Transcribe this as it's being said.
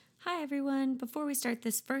Hi, everyone. Before we start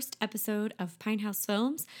this first episode of Pinehouse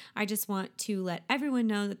Films, I just want to let everyone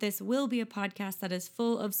know that this will be a podcast that is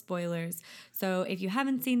full of spoilers. So if you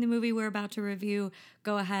haven't seen the movie we're about to review,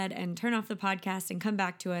 go ahead and turn off the podcast and come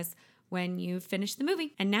back to us when you've finished the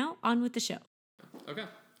movie. And now, on with the show. Okay.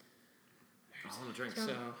 I want a drink. Do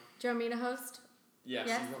you want me to host? Yes,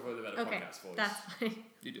 Yes? you've got really better Okay, podcast voice. that's fine.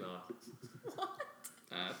 You do.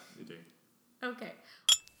 What? You do. Okay.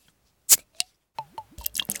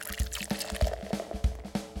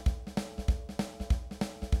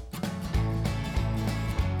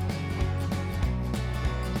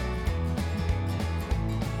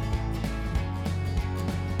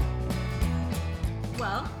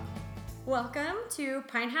 Well, welcome to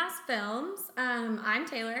Pinehouse Films. I'm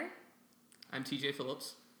Taylor. I'm TJ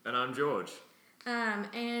Phillips. And I'm George.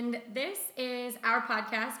 And this is our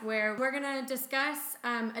podcast where we're going to discuss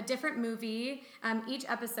a different movie each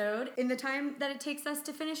episode in the time that it takes us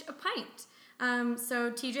to finish a pint.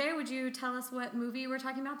 So, TJ, would you tell us what movie we're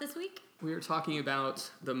talking about this week? We are talking about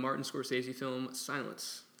the Martin Scorsese film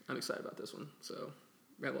Silence. I'm excited about this one, so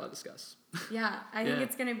we have a lot to discuss. Yeah, I think Yeah,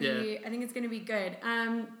 it's going to be. I think it's going to be good.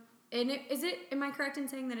 And am I correct in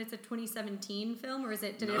saying that it's a 2017 film, or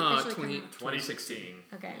did it officially come out? 2016.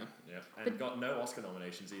 Okay. Yeah. And got no Oscar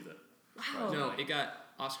nominations either. Wow. No, it got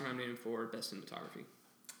Oscar nominated for Best Cinematography.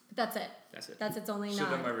 That's it. That's it. That's its only Should have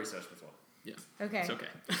done my nod. research before. Yeah. Okay. It's okay.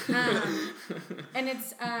 And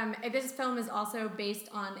it's this film is also based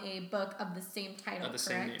on a book of the same title, The correct?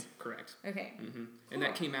 same name. Correct. Okay. Mm-hmm. And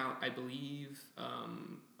that came out, I believe,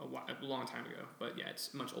 a long time ago. But yeah,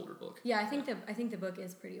 it's a much older book. Yeah, I think the book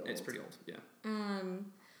is pretty old. It's pretty old. Yeah.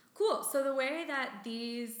 Cool. So the way that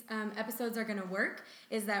these episodes are going to work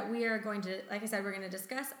is that we are going to, like I said, we're going to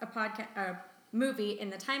discuss a movie in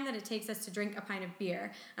the time that it takes us to drink a pint of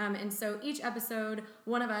beer. And so each episode,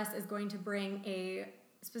 one of us is going to bring a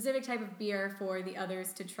specific type of beer for the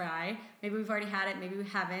others to try. Maybe we've already had it, maybe we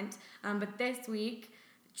haven't. But this week,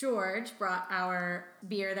 George brought our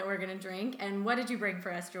beer that we're going to drink. And what did you bring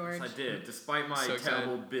for us, George? Yes, I did. Despite my So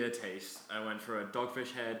terrible beer taste, I went for a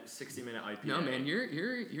Dogfish Head 60-minute IPA. No, man, you're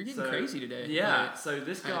getting crazy today. Yeah, Like, so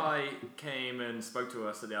this guy came and spoke to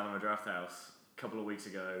us at the Alamo Draft House a couple of weeks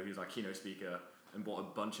ago. He was our keynote speaker and bought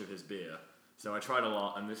a bunch of his beer. So I tried a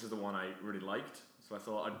lot, and this is the one I really liked. So I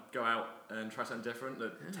thought I'd go out and try something different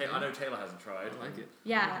that I know Taylor hasn't tried. I like it.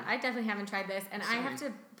 Yeah, I definitely haven't tried this. And Same. I have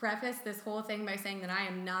to preface this whole thing by saying that I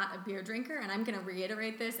am not a beer drinker, and I'm going to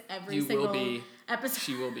reiterate this every You single will be. episode.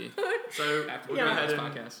 She will be. So After we'll we go do ahead this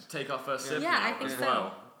and podcast. take our first sip Yeah, now I think as so.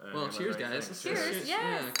 well. Well, What cheers, do you guys. think? Cheers.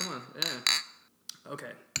 Yes. Yeah, come on. Yeah.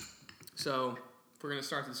 Okay. So, if we're going to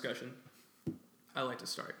start the discussion, I like to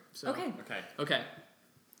start. So, Okay. Okay.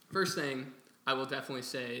 First thing, I will definitely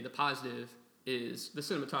say the positive is the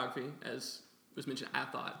cinematography, as was mentioned, I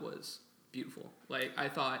thought was beautiful. Like, I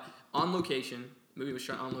thought on location, movie was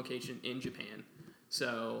shot on location in Japan.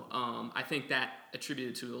 So, I think that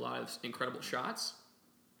attributed to a lot of incredible shots.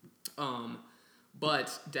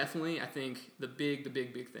 But definitely, I think the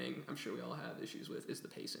big thing I'm sure we all have issues with is the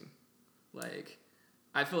pacing. Like,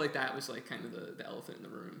 I feel like that was like kind of the elephant in the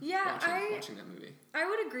room. Yeah, watching that movie. I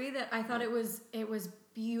would agree that I thought it was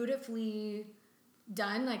beautifully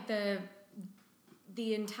done. Like the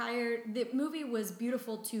movie was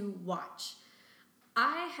beautiful to watch.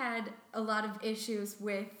 I had a lot of issues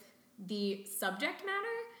with the subject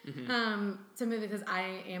matter. Simply because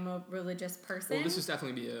I am a religious person. Well, this is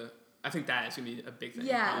definitely I think that is going to be a big thing.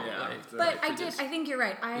 Yeah. But I think you're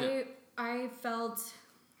right. Yeah. I felt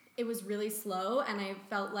it was really slow, and I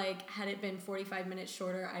felt like had it been 45 minutes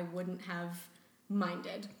shorter, I wouldn't have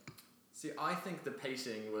minded. See, I think the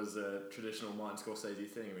pacing was a traditional Martin Scorsese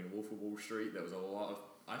thing. I mean, Wolf of Wall Street, there was a lot of...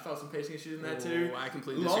 I felt some pacing issues in there too. I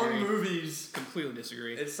completely Long disagree. movies. Completely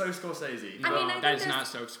disagree. It's so Scorsese. I mean, I think that is there's- not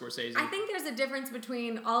so Scorsese. I think there's a difference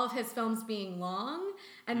between all of his films being long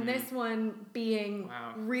and this one being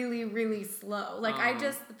really, really slow. Like, I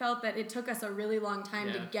just felt that it took us a really long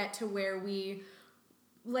time to get to where we...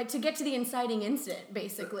 Like, to get to the inciting incident,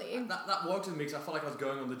 basically. That worked with me because I felt like I was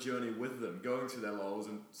going on the journey with them, going through their lows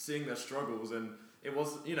and seeing their struggles. And it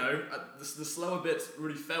was, the slower bits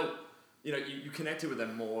really felt, you connected with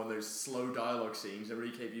them more in those slow dialogue scenes that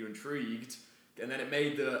really kept you intrigued. And then it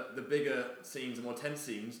made the bigger scenes, the more tense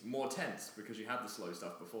scenes, more tense because you had the slow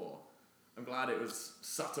stuff before. I'm glad it was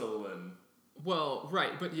subtle and... Well,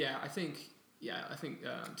 right, but I think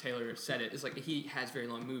Taylor said it. It's like he has very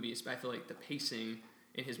long movies, but I feel like the pacing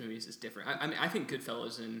in his movies is different. I mean, I think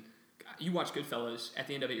Goodfellas you watch Goodfellas, at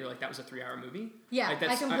the end of it, you're like, that was a 3-hour movie. Yeah, like,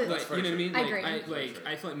 that's, I completely... you know what I mean? I Like, agree.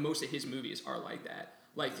 I feel like most of his movies are like that.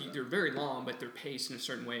 Like they're very long, but they're paced in a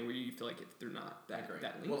certain way where you feel like they're not that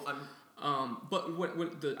length. Well,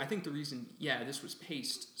 but I think the reason this was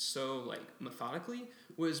paced so like methodically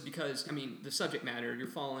was because the subject matter, you're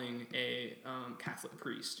following a Catholic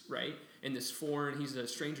priest, right, in this he's a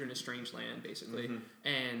stranger in a strange land basically,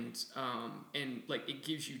 and like it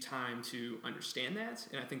gives you time to understand that,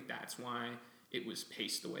 and I think that's why it was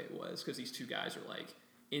paced the way it was, because these two guys are like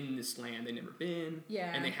in this land they've never been,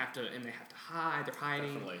 and they have to hide. They're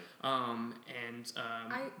hiding. Definitely. I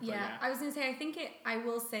was gonna say, I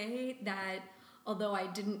will say that although I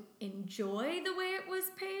didn't enjoy the way it was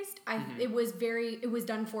paced, it was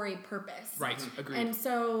done for a purpose. Right. Agreed. And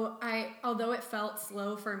so although it felt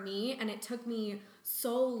slow for me, and it took me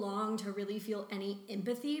so long to really feel any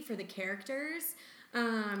empathy for the characters.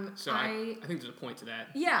 So I think there's a point to that.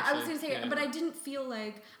 Yeah, actually. I was going to say, but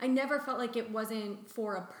I never felt like it wasn't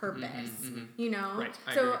for a purpose, you know? Right,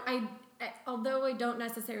 I although I don't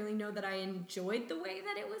necessarily know that I enjoyed the way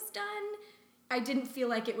that it was done, I didn't feel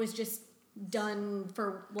like it was just done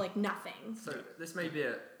for, like, nothing. So this may be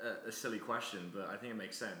a silly question, but I think it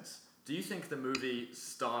makes sense. Do you think the movie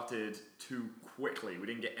started too quickly? We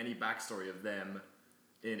didn't get any backstory of them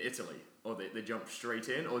in Italy? Or they jumped straight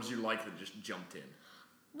in? Or did you like that they just jumped in?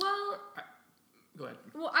 Well, go ahead.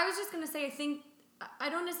 Well, I was just going to say, I think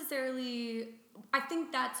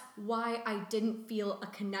that's why I didn't feel a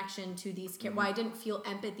connection to these characters, why I didn't feel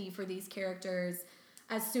empathy for these characters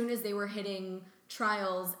as soon as they were hitting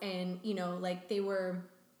trials and, you know, like they were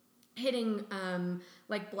hitting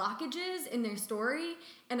like blockages in their story,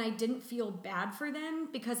 and I didn't feel bad for them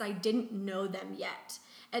because I didn't know them yet.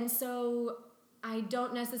 And so I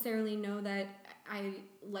don't necessarily know that I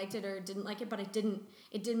liked it or didn't like it, but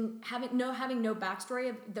having no backstory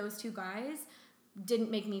of those two guys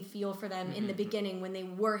didn't make me feel for them in the beginning when they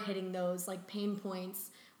were hitting those like pain points,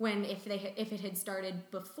 when if it had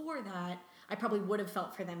started before that, I probably would have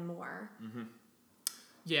felt for them more.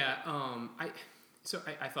 Yeah, I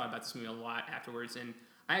thought about this movie a lot afterwards, and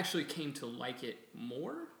I actually came to like it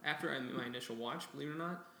more after my initial watch, believe it or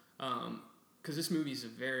not. Because this movie is a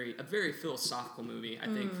very philosophical movie, I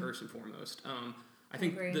think, first and foremost. I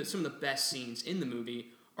think some of the best scenes in the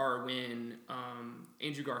movie are when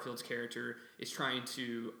Andrew Garfield's character is trying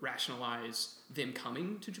to rationalize them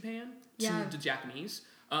coming to Japan, to the Japanese,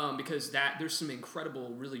 because there's some incredible,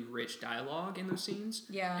 really rich dialogue in those scenes.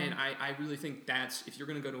 Yeah. And I really think that's, if you're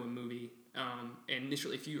going to go to a movie, and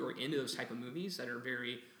initially, if you are into those type of movies that are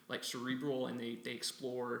very like cerebral and they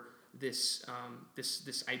explore this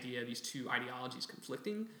idea, these two ideologies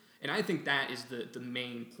conflicting, and I think that is the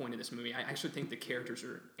main point of this movie. I actually think the characters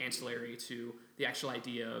are ancillary to the actual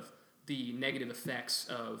idea of the negative effects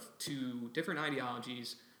of two different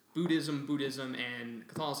ideologies, Buddhism and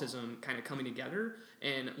Catholicism, kind of coming together,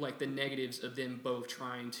 and like the negatives of them both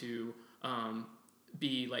trying to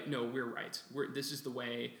be like, no, we're right. This is the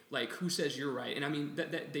way. Like, who says you're right? And I mean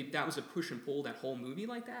that was a push and pull, that whole movie,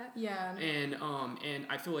 like that. Yeah. And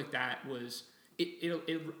I feel like that was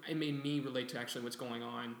it made me relate to actually what's going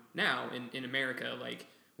on now in America. Like,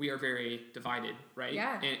 we are very divided, right?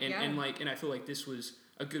 Yeah. And I feel like this was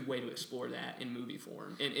a good way to explore that in movie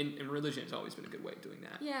form. And religion has always been a good way of doing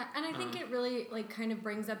that. Yeah, and I think it really like kind of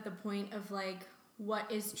brings up the point of like what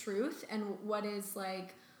is truth and what is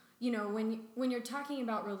like, you know, when you're talking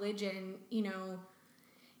about religion, you know,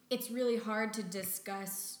 it's really hard to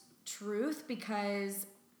discuss truth because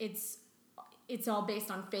it's all based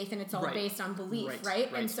on faith and it's all based on belief, right?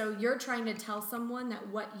 And so you're trying to tell someone that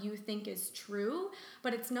what you think is true,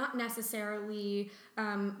 but it's not necessarily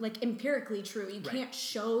like empirically true. You can't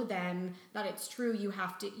show them that it's true.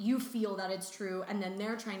 You feel that it's true, and then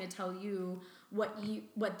they're trying to tell you what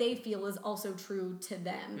they feel is also true to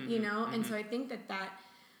them, you know? And so I think that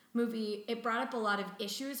movie, it brought up a lot of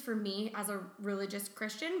issues for me as a religious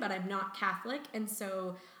Christian, but I'm not Catholic, and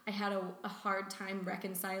so I had a hard time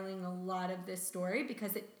reconciling a lot of this story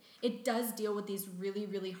because it does deal with these really,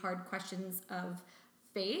 really hard questions of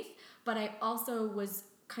faith, but I also was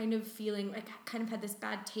kind of feeling like I kind of had this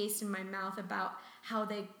bad taste in my mouth about how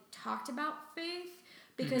they talked about faith,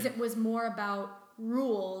 because it was more about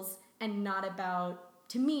rules and not about,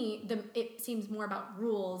 to me, it seems more about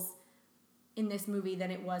rules in this movie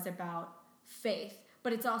than it was about faith,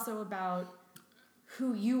 but it's also about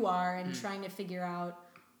who you are and trying to figure out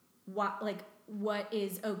what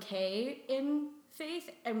is okay in faith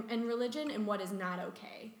and religion and what is not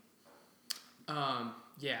okay.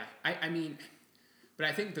 I mean, But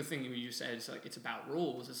I think the thing you said is like it's about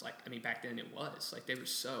rules. Is like I mean back then it was like they were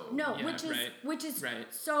so which is right.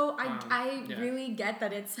 so I yeah. really get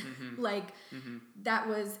that it's like that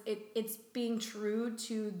was it's being true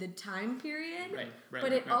to the time period,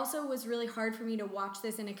 but it also was really hard for me to watch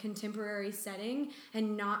this in a contemporary setting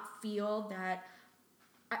and not feel that.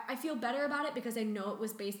 I feel better about it because I know it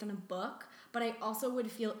was based on a book, but I also would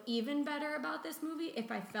feel even better about this movie if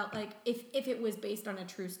I felt like if it was based on a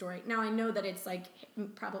true story. Now I know that it's like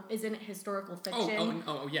probably isn't it historical fiction?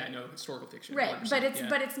 Oh yeah, no, historical fiction. Right, but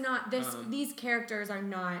it's not this. These characters are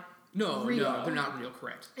not real. No, they're not real.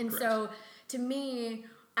 Correct. So to me,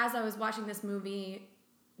 as I was watching this movie,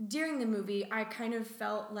 during the movie, I kind of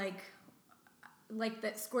felt like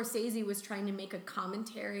that Scorsese was trying to make a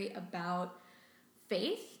commentary about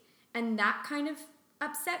faith, and that kind of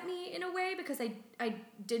upset me in a way because I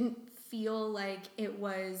didn't feel like it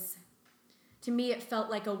was, to me it felt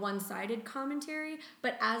like a one-sided commentary,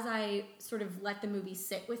 but as I sort of let the movie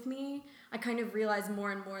sit with me, I kind of realized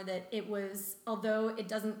more and more that it was, although it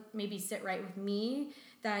doesn't maybe sit right with me,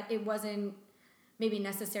 that it wasn't maybe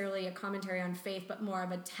necessarily a commentary on faith, but more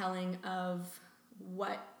of a telling of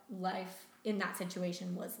what life in that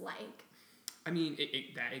situation was like. I mean,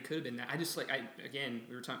 it could have been that. I just we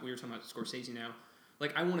were talking about Scorsese now.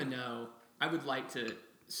 Like, I want to know. I would like to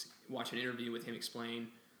watch an interview with him explain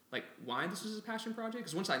like why this was his passion project.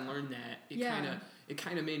 Because once I learned that, it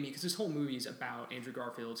kind of made me, because this whole movie is about Andrew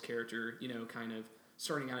Garfield's character. You know, kind of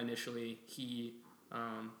starting out initially, he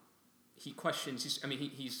questions.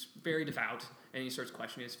 He's very devout, and he starts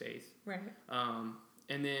questioning his faith. Right.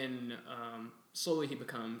 And then slowly he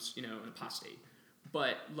becomes an apostate.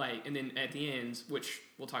 But and then at the end, which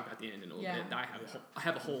we'll talk about the end in a little bit. I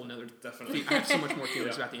have a whole another. Definitely. I have so much more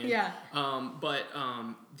feelings about the end. Yeah. I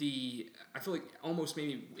feel like almost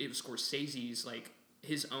maybe it was Scorsese's like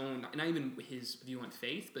his own, not even his view on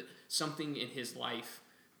faith, but something in his life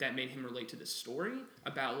that made him relate to this story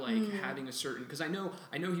about like having a certain, because I know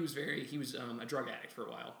he was a drug addict for a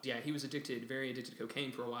while. Yeah, he was very addicted to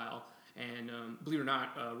cocaine for a while. And believe it or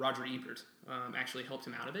not, Roger Ebert actually helped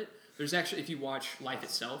him out of it. There's actually, if you watch Life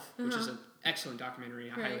Itself, which is an excellent documentary,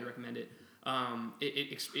 I highly recommend it.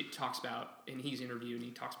 It talks about, and he's interviewed, and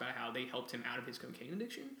he talks about how they helped him out of his cocaine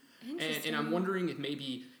addiction. And I'm wondering if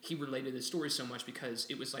maybe he related this story so much because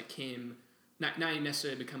it was like him, not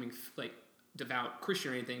necessarily becoming like devout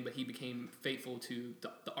Christian or anything, but he became faithful to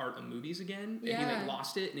the art of movies again. And he like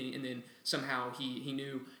lost it, and then somehow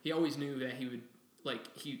he always knew that he would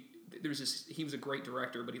he was a great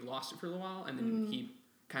director, but he lost it for a little while, and then he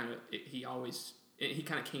kind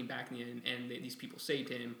of came back in the end, and these people saved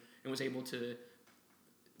him, and was able to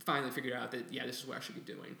finally figure out that this is what I should be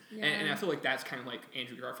doing. And I feel like that's kind of like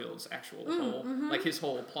Andrew Garfield's actual whole like his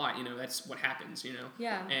whole plot. That's what happens.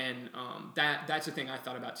 And that's the thing I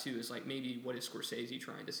thought about too, is like maybe what is Scorsese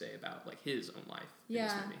trying to say about like his own life in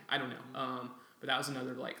this movie? I don't know. But that was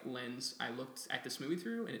another like lens I looked at this movie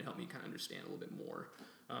through, and it helped me kind of understand a little bit more.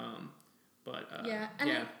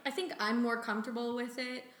 I think I'm more comfortable with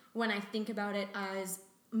it when I think about it as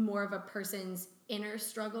more of a person's inner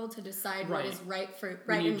struggle to decide what is right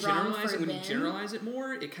and wrong for them. When you generalize it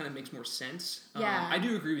more, it kind of makes more sense. I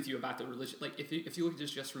do agree with you about the religion. Like if you look at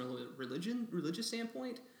this just from a religious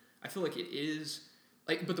standpoint, I feel like it is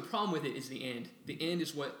like. But the problem with it is the end. The end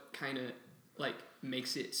is what kind of like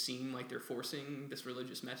makes it seem like they're forcing this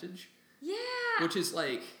religious message. Yeah. Which is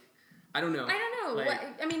like. I don't know.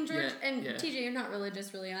 Like, George and TJ, you're not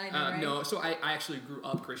religious really either, right? No, so I actually grew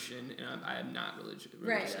up Christian, and I am not religious.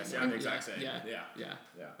 Right. Yeah, I'm the exact same. Yeah.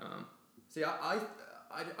 See, I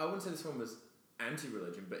wouldn't say this film was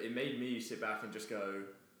anti-religion, but it made me sit back and just go,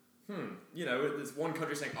 there's one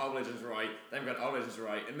country saying our religion's right, then we've got our religion's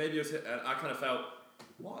right, and maybe I kind of felt,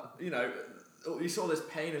 what? You saw this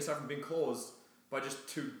pain and suffering being caused by just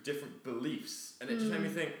two different beliefs, and it just made me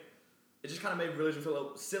think. It just kind of made religion feel a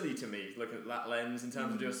little silly to me, looking at that lens in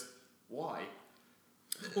terms of just why.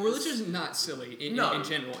 Well, religion is not silly in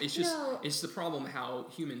general. It's just it's the problem how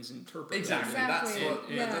humans interpret. Exactly.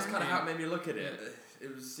 That's kind of how it made me look at it.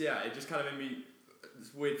 It was it just kind of made me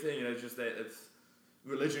this weird thing. Just that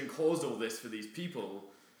religion caused all this for these people.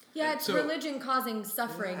 Yeah, it's religion causing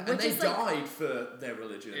suffering, and they died for their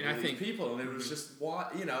religion. And I think people, and it was just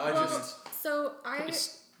why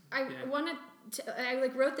I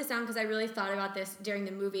wrote this down because I really thought about this during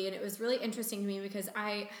the movie, and it was really interesting to me because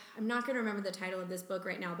I'm not going to remember the title of this book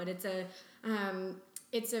right now, but it's a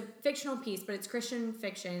fictional piece, but it's Christian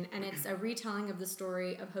fiction, and it's a retelling of the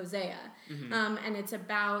story of Hosea, and it's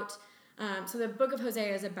about so the book of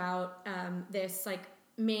Hosea is about this like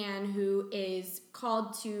man who is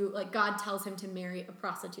called to, like, God tells him to marry a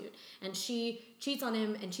prostitute, and she cheats on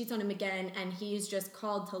him and cheats on him again, and he's just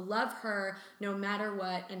called to love her no matter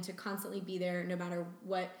what and to constantly be there no matter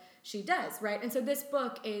what she does, right? And so this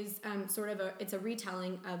book is it's a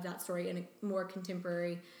retelling of that story in a more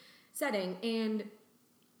contemporary setting, and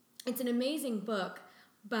it's an amazing book,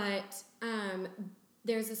 but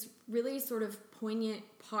there's this really sort of poignant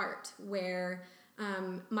part where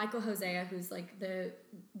Michael Hosea, who's like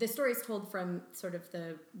the story is told from sort of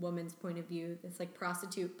the woman's point of view, this like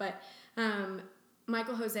prostitute, but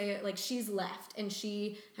Michael Hosea, like, she's left and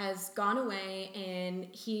she has gone away, and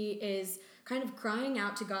he is kind of crying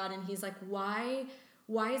out to God, and he's like, why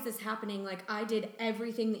is this happening? Like, I did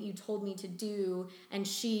everything that you told me to do, and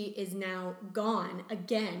she is now gone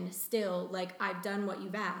again, still, like, I've done what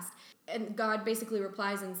you've asked. And God basically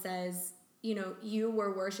replies and says, you know, you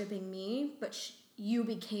were worshiping me, but you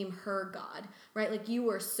became her God, right? Like, you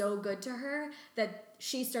were so good to her that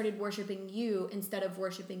she started worshiping you instead of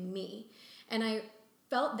worshiping me. And I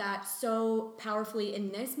felt that so powerfully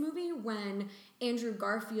in this movie when Andrew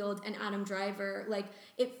Garfield and Adam Driver, like,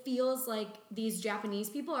 it feels like these Japanese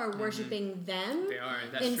people are worshiping them. They are.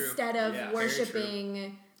 That's instead true. of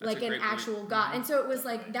worshiping like an actual God. And so it was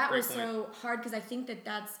like, that was so hard, because I think that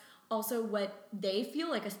that's also what they feel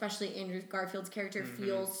like, especially Andrew Garfield's character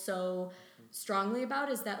feels so strongly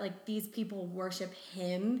about, is that, like, these people worship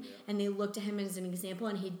him and they look to him as an example,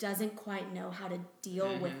 and he doesn't quite know how to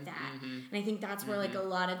deal with that. And I think that's where like a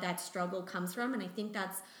lot of that struggle comes from, and I think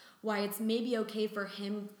that's why it's maybe okay for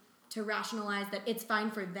him to rationalize that it's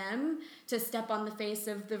fine for them to step on the face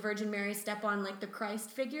of the Virgin Mary, step on like the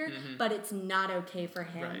Christ figure, but it's not okay for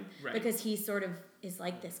him because he sort of is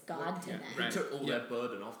like this God to them. He took all their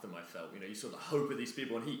burden off them, I felt. You know, you saw the hope of these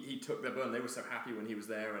people, and he took their burden. They were so happy when he was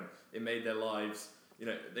there, and it made their lives, you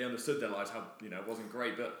know, they understood their lives, how, you know, it wasn't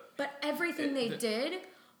great, but everything they did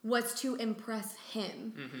was to impress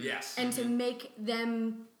him. Yes. And to make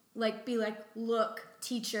them like be like, look,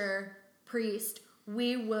 teacher, priest,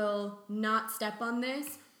 we will not step on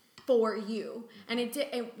this for you. And it did,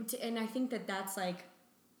 and I think that that's like,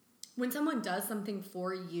 when someone does something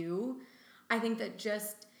for you, I think that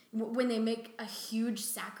just when they make a huge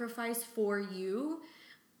sacrifice for you,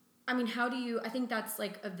 I mean, how do you? I think that's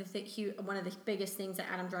like one of the biggest things that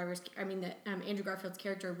Andrew Garfield's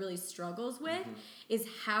character really struggles with is,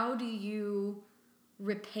 how do you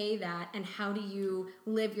repay that, and how do you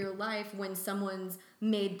live your life when someone's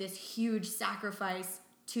made this huge sacrifice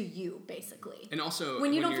to you, basically, and also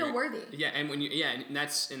when you don't feel worthy. And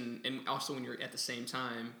that's and also when you're at the same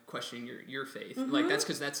time questioning your faith, like that's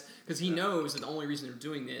because he knows that the only reason they're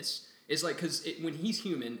doing this is like because when he's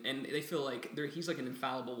human and they feel like he's like an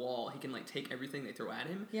infallible wall, he can like take everything they throw at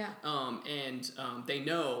him. They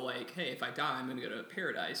know like, hey, if I die, I'm gonna go to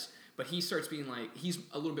paradise. But he starts being like, he's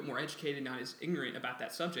a little bit more educated, not as ignorant about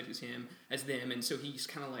that subject as them, and so he's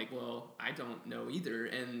kind of like, well, I don't know either,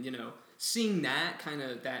 and you know, seeing that kind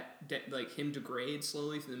of that like him degrade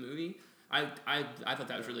slowly through the movie, I thought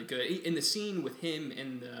that was really good. In the scene with him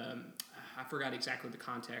and I forgot exactly the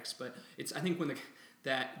context, but it's I think when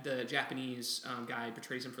the Japanese guy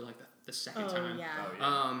betrays him for like the second time,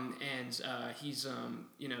 he's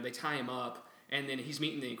you know, they tie him up. And then he's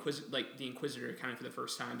meeting the Inquisitor kind of for the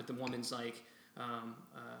first time, but the woman's like,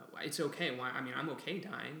 "It's okay. Why? I mean, I'm okay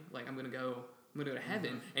dying. Like, I'm gonna go to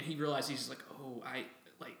heaven." And he realizes he's like, "Oh, I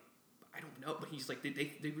don't know." But he's like,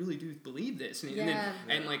 they really do believe this, and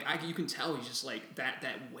you can tell he's just like that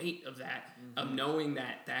weight of that of knowing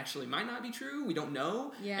that actually might not be true. We don't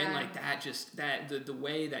know, and like that just the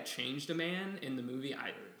way that changed a man in the movie.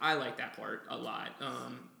 I like that part a lot.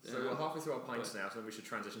 So we're halfway through our pints now, so we should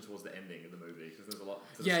transition towards the ending of the movie, because there's a lot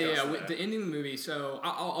to discuss there. The ending of the movie, so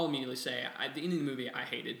I'll immediately say, the ending of the movie I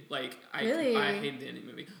hated. Like, I hated the ending of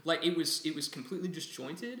the movie. Like, it was completely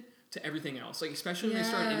disjointed to everything else. Like, especially when they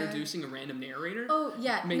started introducing a random narrator. Oh,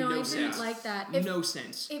 yeah. Made no sense. Didn't like that. No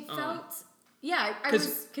sense. It felt... I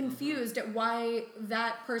was confused at why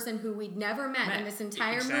that person who we'd never met in this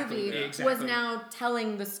entire movie was now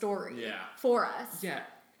telling the story for us. Yeah.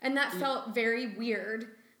 And that felt very weird.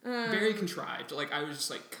 Very contrived. Like, I was just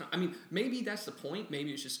like, I mean, maybe that's the point.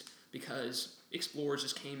 Maybe it's just because explorers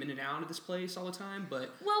just came in and out of this place all the time, but...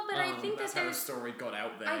 Well, but I think that's how the story got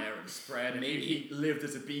out there and spread, and maybe he lived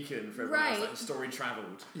as a beacon for everyone else, like the story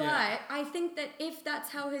travelled. But I think that if that's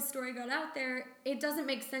how his story got out there, it doesn't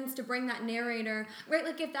make sense to bring that narrator, right?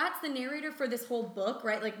 Like, if that's the narrator for this whole book,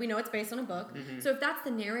 right? Like, we know it's based on a book. So if that's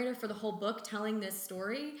the narrator for the whole book telling this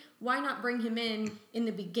story, why not bring him in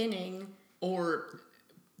the beginning? Or...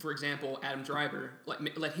 For example, Adam Driver,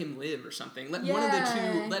 let him live or something. Let one of the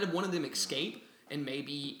two, let one of them escape, and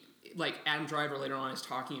maybe like Adam Driver later on is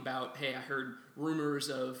talking about, hey, I heard rumors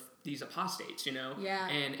of these apostates, you know? Yeah.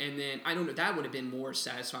 And then, I don't know, that would have been more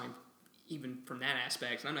satisfying even from that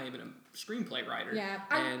aspect, and I'm not even a screenplay writer. Yeah.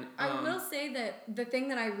 And I will say that the thing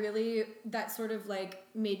that sort of like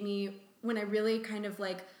made me, when I really kind of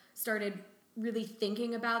like started really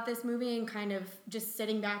thinking about this movie and kind of just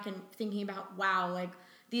sitting back and thinking about, wow, like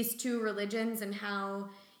these two religions and how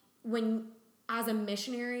when as a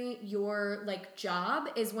missionary, your like job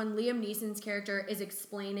is when Liam Neeson's character is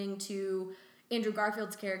explaining to Andrew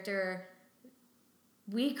Garfield's character,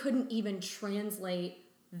 we couldn't even translate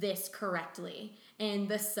this correctly, and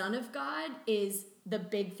the Son of God is the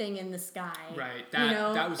big thing in the sky. Right.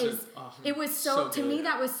 That was it was so to me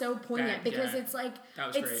that was so poignant because yeah, it's like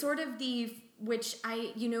it's great. sort of the which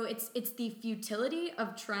I it's the futility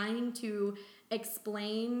of trying to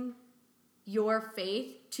explain your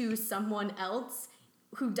faith to someone else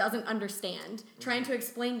who doesn't understand. Trying to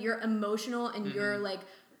explain your emotional and your like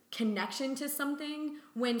connection to something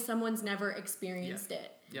when someone's never experienced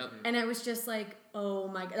it. Yep. And I was just like, oh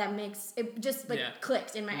my God, that makes it just like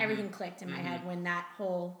clicked in my everything clicked in my head when that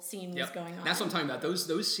whole scene was going on. That's what I'm talking about.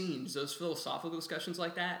 Those scenes, those philosophical discussions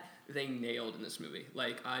like that, they nailed in this movie.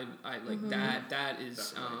 Like I like that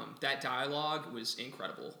is that dialogue was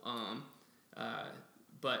incredible.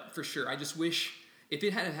 But for sure, I just wish if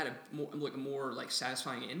it had a more like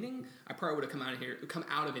satisfying ending, I probably would have come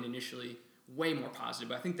out of it initially way more positive.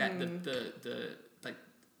 But I think that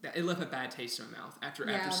that it left a bad taste in my mouth after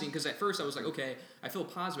seeing, because at first I was like, okay, I feel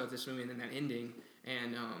positive about this movie, and then that ending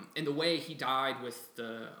and the way he died with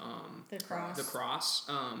the cross,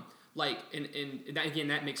 like and that, again,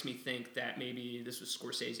 that makes me think that maybe this was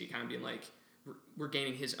Scorsese kind of being like, we're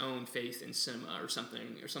gaining his own faith in cinema or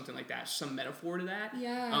something like that, some metaphor to that,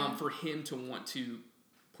 for him to want to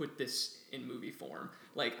put this in movie form.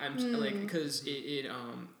 Like I'm like, because maybe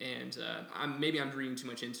I'm reading too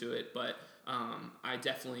much into it, but I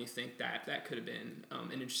definitely think that could have been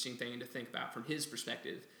an interesting thing to think about from his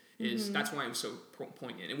perspective. That's why it was so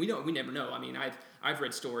poignant, and we never know. I mean, I've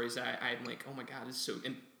read stories that I'm like, oh my God, this is so,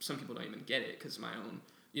 and some people don't even get it because of my own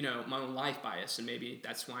life bias, and maybe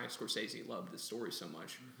that's why Scorsese loved this story so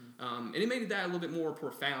much. And it made that a little bit more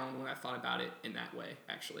profound when I thought about it in that way,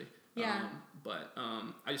 actually. Yeah. But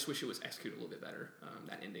I just wish it was executed a little bit better,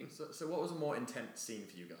 that ending. So what was a more intense scene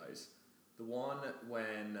for you guys? The one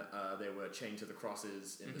when they were chained to the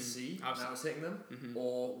crosses in the sea and that was hitting them,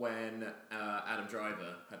 or when Adam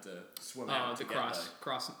Driver had to swim out to get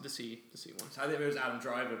cross the sea one. So I think it was Adam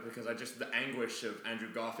Driver because the anguish of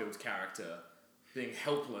Andrew Garfield's character being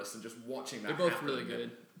helpless and just watching that. They're both happen. really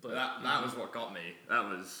good, but that was what got me. That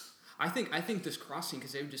was. I think this cross scene,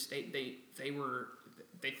 because they were just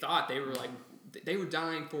they thought they were like they were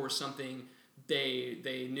dying for something.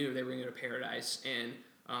 They knew they were going to go to paradise, and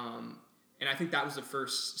I think that was the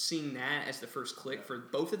first, seeing that as the first click for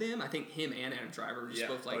both of them. I think him and Adam Driver were just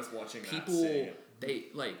both like watching people. That they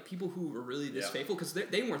like people who were really this faithful, because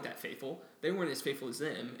they weren't that faithful. They weren't as faithful as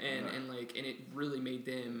them, and it really made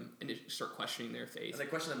them start questioning their faith. And they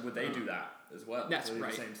questioned them, would they do that as well? That's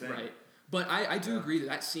right. The same thing? Right. But I do agree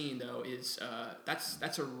that scene though is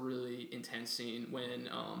that's a really intense scene when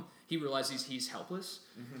he realizes he's helpless,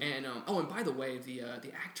 and and by the way, the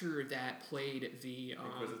actor that played the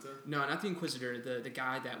Inquisitor? No, not the Inquisitor, the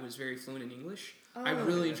guy that was very fluent in English. I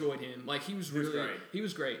really enjoyed him. Like he was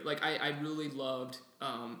great. Like I really loved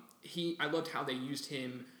I loved how they used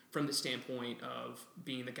him from the standpoint of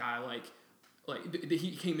being the guy like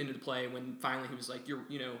he came into the play when finally he was like,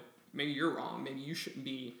 maybe you're wrong, maybe you shouldn't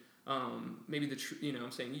be. Maybe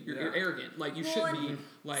I'm saying you're arrogant, like you should be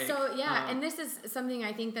like. So and this is something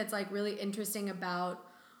I think that's like really interesting about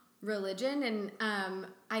religion, and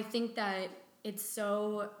I think that it's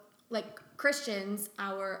so like Christians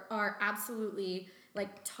are absolutely like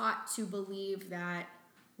taught to believe that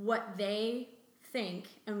what they think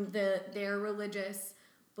and their religious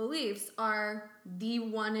beliefs are the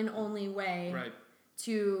one and only way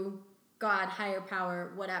to God, higher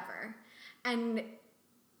power, whatever, and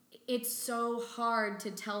it's so hard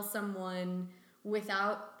to tell someone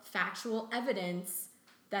without factual evidence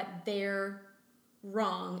that they're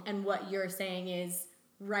wrong and what you're saying is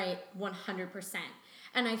right 100%.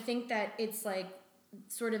 And I think that it's like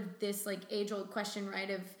sort of this like age-old question, right,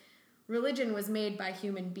 of religion was made by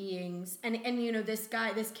human beings. And this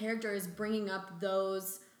character is bringing up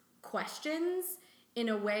those questions in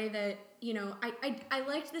a way that, I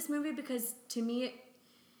liked this movie because to me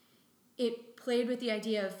it played with the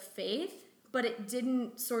idea of faith, but it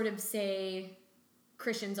didn't sort of say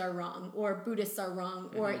Christians are wrong or Buddhists are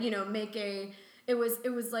wrong or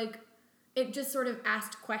it was like it just sort of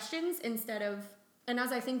asked questions instead of And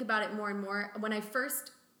as I think about it more and more, when I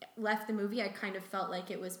first left the movie, I kind of felt like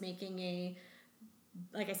it was making a,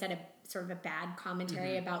 like I said, a sort of a bad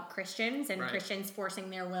commentary about Christians and Christians forcing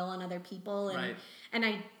their will on other people,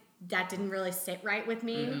 and that didn't really sit right with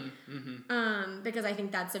me, because I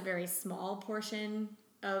think that's a very small portion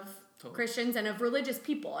of Christians and of religious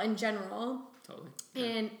people in general.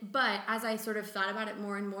 But as I sort of thought about it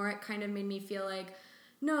more and more, it kind of made me feel like,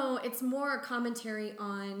 no, it's more a commentary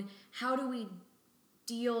on how do we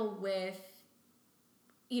deal with,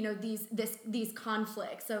 you know, these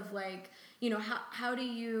conflicts of, like, you know, how do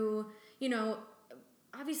you, you know,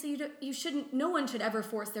 obviously you shouldn't, no one should ever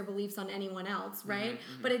force their beliefs on anyone else, right?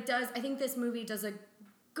 But it does, I think this movie does a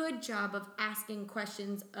good job of asking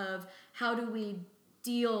questions of how do we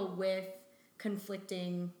deal with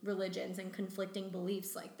conflicting religions and conflicting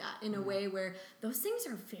beliefs like that in a way where those things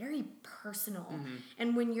are very personal.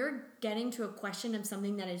 And when you're getting to a question of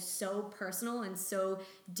something that is so personal and so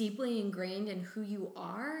deeply ingrained in who you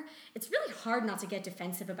are, it's really hard not to get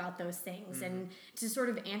defensive about those things and to sort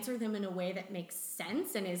of answer them in a way that makes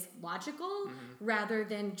sense and is logical rather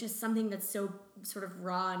than just something that's so sort of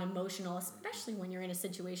raw and emotional, especially when you're in a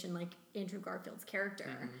situation like Andrew Garfield's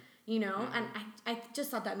character. You know, and I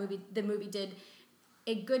just thought the movie did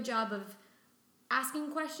a good job of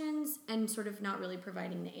asking questions and sort of not really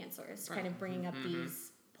providing the answers, kind of bringing up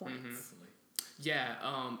these points. Yeah,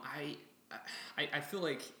 I feel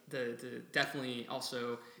like the definitely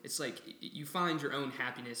also, it's like you find your own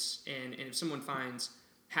happiness, and if someone finds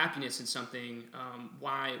happiness in something,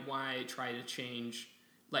 why try to change,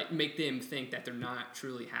 like, make them think that they're not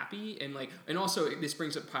truly happy? And also this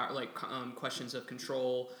brings up questions of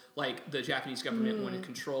control. Like, the Japanese government wanted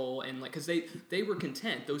control, and like, because they were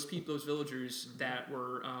content, those villagers that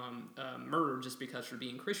were murdered just because for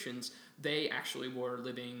being Christians, they actually were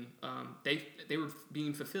living, they were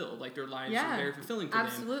being fulfilled, like their lives were very fulfilling for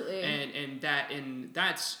them. And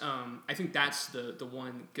that's I think that's the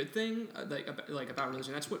one good thing about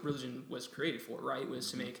religion. That's what religion was created for, right?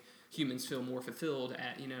 Was to make humans feel more fulfilled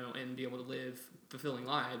and be able to live fulfilling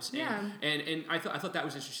lives. And I thought that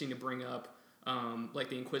was interesting to bring up. Like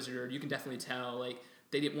the Inquisitor, you can definitely tell, like,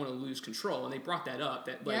 they didn't want to lose control, and they brought that up,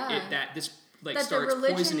 that starts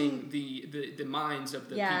poisoning the minds of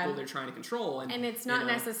the people they're trying to control, and it's not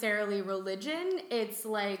necessarily religion. It's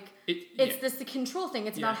like it's the control thing.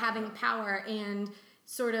 It's about having power and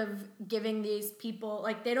sort of giving these people,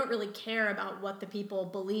 like, they don't really care about what the people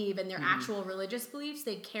believe and their actual religious beliefs.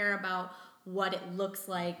 They care about what it looks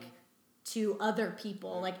like to other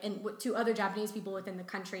people, like, and to other Japanese people within the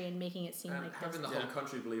country, and making it seem like having the whole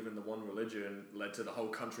country believe in the one religion led to the whole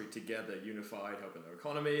country together, unified, helping their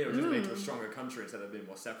economy. It was just made to a stronger country instead of being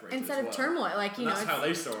more separated. Instead of turmoil, like, you know, that's how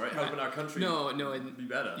they saw it, helping our country be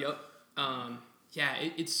better. Yep.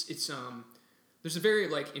 It's there's a very,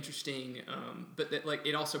 like, interesting, but that, like,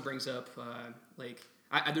 it also brings up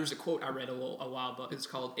there was a quote I read a while back. It's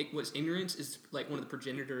called, "It was ignorance is like one of the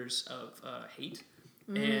progenitors of hate."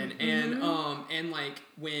 And like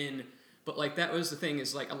when, but like that was the thing,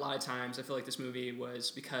 is like a lot of times I feel like this movie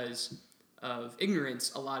was, because of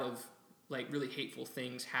ignorance, a lot of like really hateful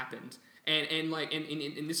things happened, and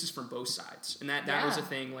this is from both sides, and that was a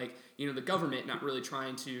thing, like, you know, the government not really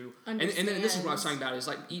trying to understand. And then this is what I was talking about, is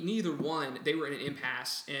like neither one, they were in an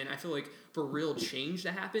impasse, and I feel like for real change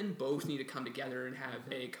to happen, both need to come together and have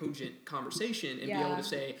a cogent conversation and be able to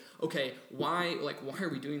say, okay, why are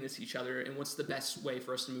we doing this to each other, and what's the best way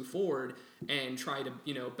for us to move forward and try to,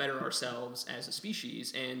 you know, better ourselves as a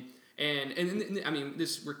species. And I mean,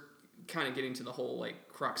 this, we're kind of getting to the whole, like,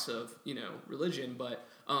 crux of, you know, religion, but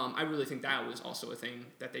I really think that was also a thing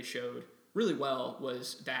that they showed really well,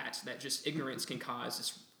 was that just ignorance can cause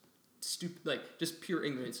this stupid, like, just pure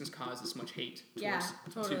ignorance can cause this much hate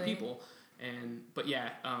towards two people.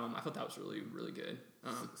 I thought that was really, really good.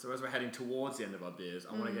 So as we're heading towards the end of our beers,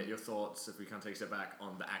 I want to get your thoughts, if we can take a step back,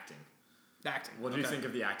 on the acting. What do you think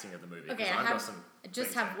of the acting of the movie? Okay, I have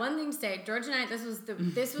one thing to say. George and I, this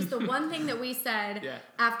was the one thing that we said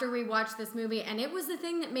after we watched this movie, and it was the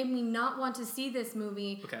thing that made me not want to see this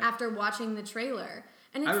movie after watching the trailer.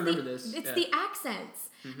 And it's the accents.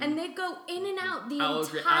 And they go in and out the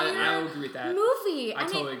entire agree with that. movie. I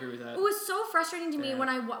totally agree with that. It was so frustrating to me when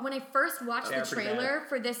I first watched the trailer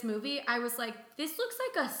for this movie. I was like, this looks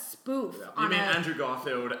like a spoof. You mean Andrew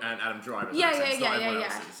Garfield and Adam Driver's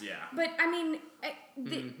accents, But I mean,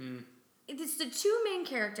 it's the two main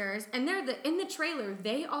characters, and they're in the trailer.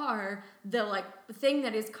 They are the, like, thing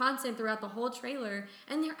that is constant throughout the whole trailer,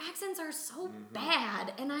 and their accents are so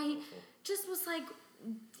bad. And I just was like,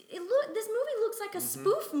 this movie looks like a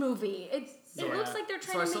spoof movie. It looks like they're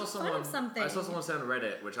trying to make fun of something. I saw someone say on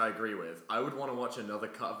Reddit, which I agree with. I would want to watch another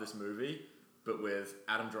cut of this movie, but with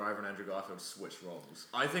Adam Driver and Andrew Garfield switched roles.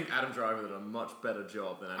 I think Adam Driver did a much better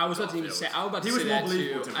job than Andrew Garfield. I was about to say that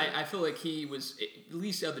too. I feel like he was, at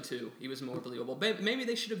least of the two, he was more believable. But maybe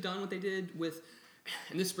they should have done what they did with,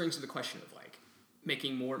 and this brings to the question of like,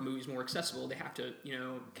 making more movies more accessible. They have to,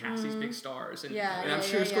 cast these big stars. And I'm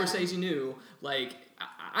sure Scorsese knew, like,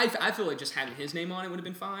 I feel like just having his name on it would have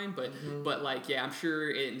been fine, but like, yeah, I'm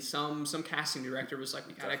sure in some casting director was like,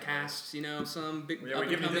 we gotta cast, some big we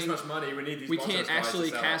give you this much money, we need these. We can't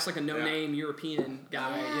actually cast like a no-name European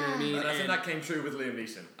guy. You know what I mean? And I think that came true with Liam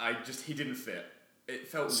Neeson. He didn't fit. It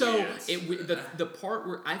felt weird. The part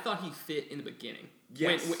where I thought he fit in the beginning.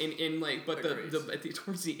 Yes.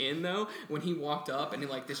 Towards the end though, when he walked up and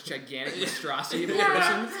like this gigantic monstrosity of a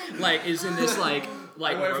person, like is in this like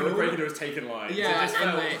from the break into his taken line. Yeah,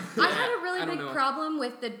 I had a really big problem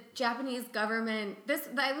with the Japanese government.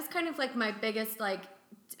 That was kind of like my biggest like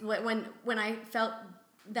when I felt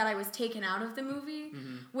that I was taken out of the movie,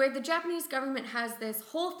 where the Japanese government has this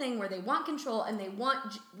whole thing where they want control and they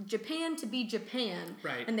want Japan to be Japan.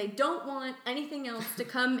 Right. And they don't want anything else to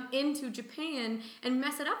come into Japan and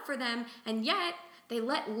mess it up for them, and yet they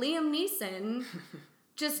let Liam Neeson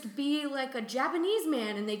just be like a Japanese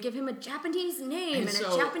man, and they give him a Japanese name and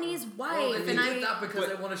a Japanese wife. Well, and they did that because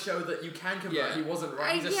they want to show that you can convert. Yeah. He wasn't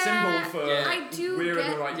right. He's a symbol for we're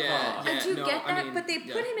in the right path. I do get that, but they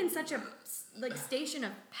put him in such a station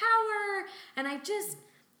of power, and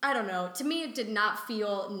I don't know. To me, it did not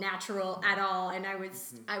feel natural at all, and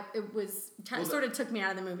sort of took me out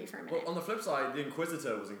of the movie for a minute. Well, on the flip side, the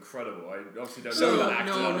Inquisitor was incredible. I obviously don't know that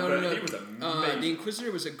actor, but he was amazing. The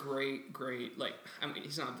Inquisitor was a great,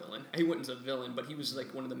 he's not a villain. He wasn't a villain, but he was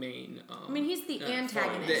like one of the main. He's the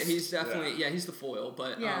antagonist. He's definitely he's the foil,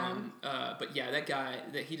 but that guy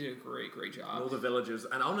he did a great job. All the villagers,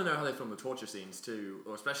 and I want to know how they filmed the torture scenes too,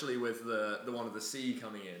 or especially with the one of the sea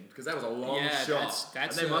coming in, because that was a long shot.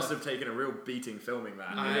 And they must have taken a real beating filming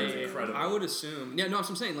that. It was incredible. I would assume. Yeah, no, that's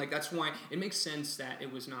what I'm saying. Like, that's why it makes sense that it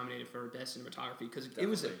was nominated for Best Cinematography, because it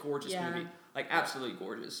was a gorgeous movie. Like, absolutely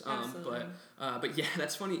gorgeous. Absolutely. But yeah,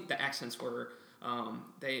 that's funny. The accents were...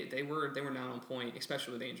 they were not on point,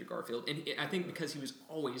 especially with Andrew Garfield, and I think because he was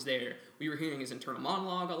always there, we were hearing his internal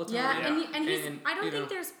monologue all the time. Yeah, and he's. I don't think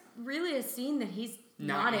there's really a scene that he's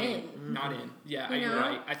not in. Not in. Yeah, you're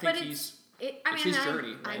right. I think he's. It's his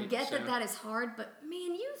journey. Right? I get that is hard, but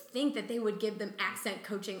man, you think that they would give them accent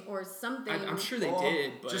coaching or something? I'm sure they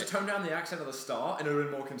did, but just tone down the accent at the start, and it would have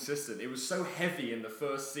been more consistent. It was so heavy in the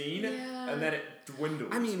first scene, and then it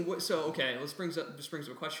dwindled. I mean, this brings up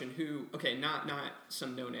a question. Who? Okay, not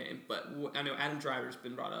some no name, but I know Adam Driver's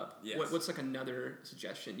been brought up. Yes. What's like another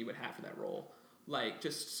suggestion you would have for that role? Like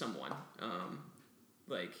just someone,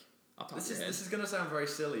 like. This is going to sound very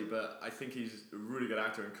silly, but I think he's a really good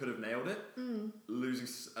actor and could have nailed it. Losing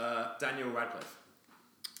Daniel Radcliffe.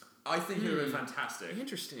 I think he would have been fantastic.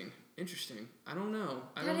 Interesting. I don't know.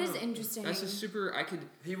 That is interesting. That's a super.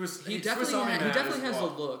 He definitely has the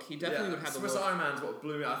look. He definitely would have the look. Swiss Army Man's what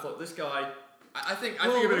blew me. I thought this guy. I think it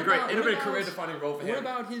would have been a career-defining role for him. What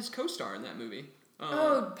about his co-star in that movie?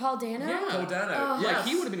 Paul Dano? Yeah. Paul Dano. Oh. Yeah,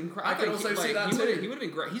 he would have been incredible. I could also see that too. He would have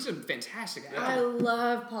been great. He's a fantastic actor. I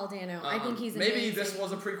love Paul Dano. I think he's amazing. Maybe this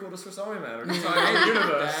was a prequel to Swiss Army Man. He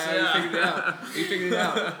figured it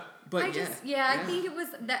out. But I think it was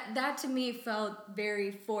that to me felt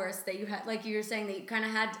very forced, that you had, like you were saying, that you kind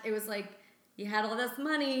of had, it was like you had all this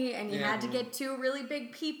money and you had to get two really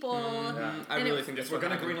big people. I really think that's what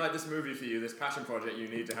happened. We're going to greenlight this movie for you, this passion project. You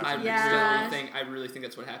need to have. I really think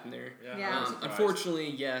that's what happened there. Unfortunately,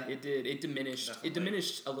 it did. It diminished. Definitely. It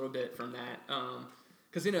diminished a little bit from that.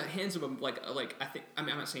 Because in the hands of I'm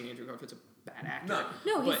not saying Andrew Garfield's a bad actor.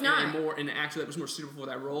 No, he's not. But in an actor that was more suitable for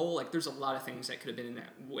that role, like there's a lot of things that could have been in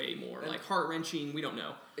that way more, like heart wrenching. We don't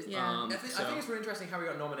know. I think it's really interesting how he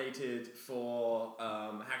got nominated for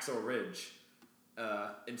Hacksaw Ridge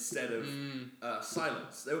instead of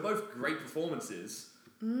Silence. They were both great performances.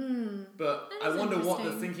 But I wonder what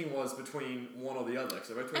the thinking was between one or the other.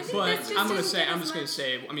 I'm just gonna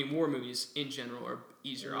say, I mean, war movies in general are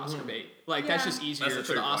easier Oscar bait. Like that's just easier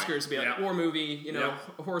for the Oscars to be like war movie,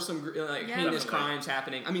 whoresome, heinous crimes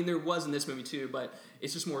happening. I mean, there was in this movie too, but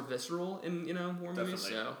it's just more visceral in war movies.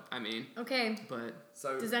 So I mean,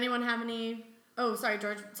 does anyone have any? Oh, sorry,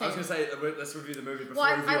 George. I was gonna say let's review the movie before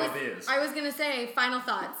we review ideas. I was gonna say final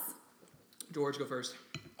thoughts. George, go first.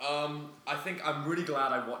 I think I'm really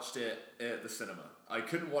glad I watched it at the cinema. I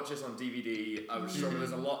couldn't watch this on DVD. I was sure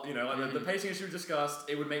there's a lot, the pacing issue we discussed,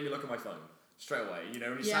 it would make me look at my phone. straight away. You know,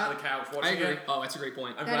 when you Yeah. sat on the couch I watching agree. it. Oh, that's a great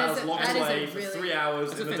point. I'm That glad I is was a- locked that is a away for really- 3 hours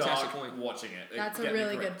That's in a the fantastic dark point. watching it. That's a Get me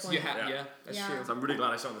really gripped. good point. Yeah, that's Yeah. true. So I'm really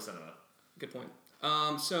glad I saw it in the cinema. Good point.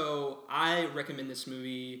 So I recommend this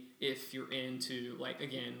movie if you're into like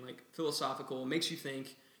philosophical, makes you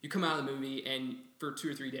think. You come out of the movie and for 2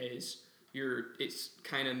 or 3 days, it's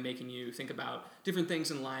kind of making you think about different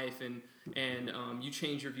things in life and you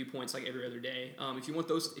change your viewpoints like every other day. If you want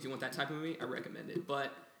that type of movie, I recommend it.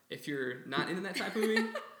 But if you're not into that type of movie,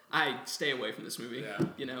 I stay away from this movie. Yeah.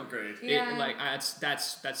 You know, Agreed. Yeah. That's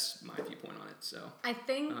my viewpoint on it. So I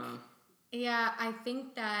think, I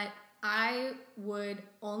think that I would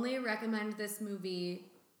only recommend this movie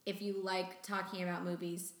if you like talking about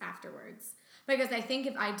movies afterwards. Because I think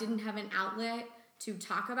if I didn't have an outlet to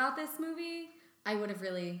talk about this movie, I would have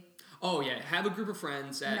really... Oh yeah, have a group of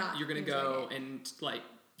friends that Not you're gonna enjoyed go it. and like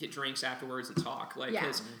get drinks afterwards and talk. Like, Yeah.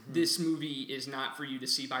 because this movie is not for you to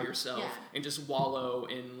see by yourself Yeah. and just wallow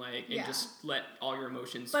in and Yeah. just let all your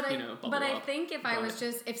emotions, But bubble I up. think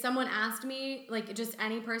if someone asked me, like just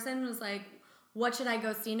any person was like, what should I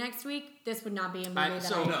go see next week? This would not be a movie that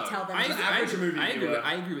I no, tell them I to It's see. an average movie viewer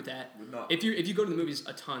I agree with that. would not- If you go to the movies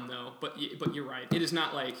a ton though, but you're right. It is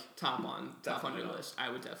not like top on Definitely your not. list. I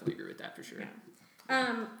would definitely agree with that for sure.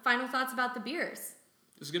 Final thoughts about the beers.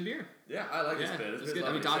 It's a good beer. Yeah, I like this Yeah, beer. This it's beer's good.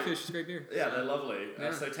 I mean, lovely. Dogfish is a great beer. Yeah, they're lovely.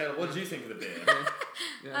 Yeah. So Taylor, what did you think of the beer?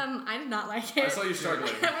 Yeah. I did not like it. I saw you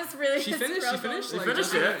struggling. That was really She finished. struggle. You finished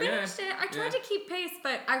just- it? I finished it. I tried to keep pace,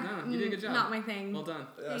 but No, you did a good job. not my thing. Well done.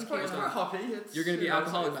 Yeah, it's Thank quite, you. it's quite hoppy. It's, You're gonna be you know,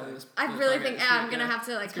 alcoholic it's by this. I this really podcast. think It's I'm good, gonna yeah. have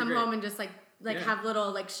to like It's gonna come be great. home and just like Yeah. have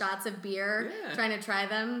little like shots of beer, Yeah. trying to try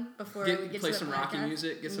them before we get play to the some podcast. Rocky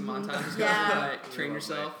music, get some montages Yeah. going, like, train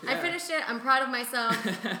yourself. I finished it. I'm proud of myself.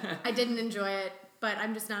 I didn't enjoy it, but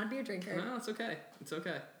I'm just not a beer drinker. No, it's okay. It's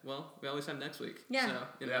okay. Well, we always have next week. Yeah. So,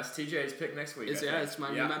 you know. Yes, TJ's pick next week. It's, I think. it's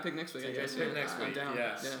my pick next week. I TJ's guess. pick Yeah. next I'm week. down.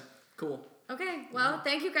 Yes. Yeah. Cool. Okay, well,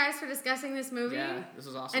 thank you guys for discussing this movie Yeah, this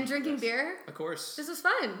was awesome. and drinking Yes. beer. Of course. This was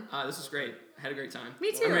fun. This was great. I had a great time.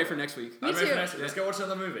 Me too. I'm ready for next week. Me I'm ready for too. next week. Let's go watch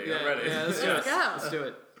another movie. Yeah, I'm ready. yeah, let's do Let's it. go. Let's do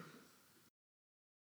it.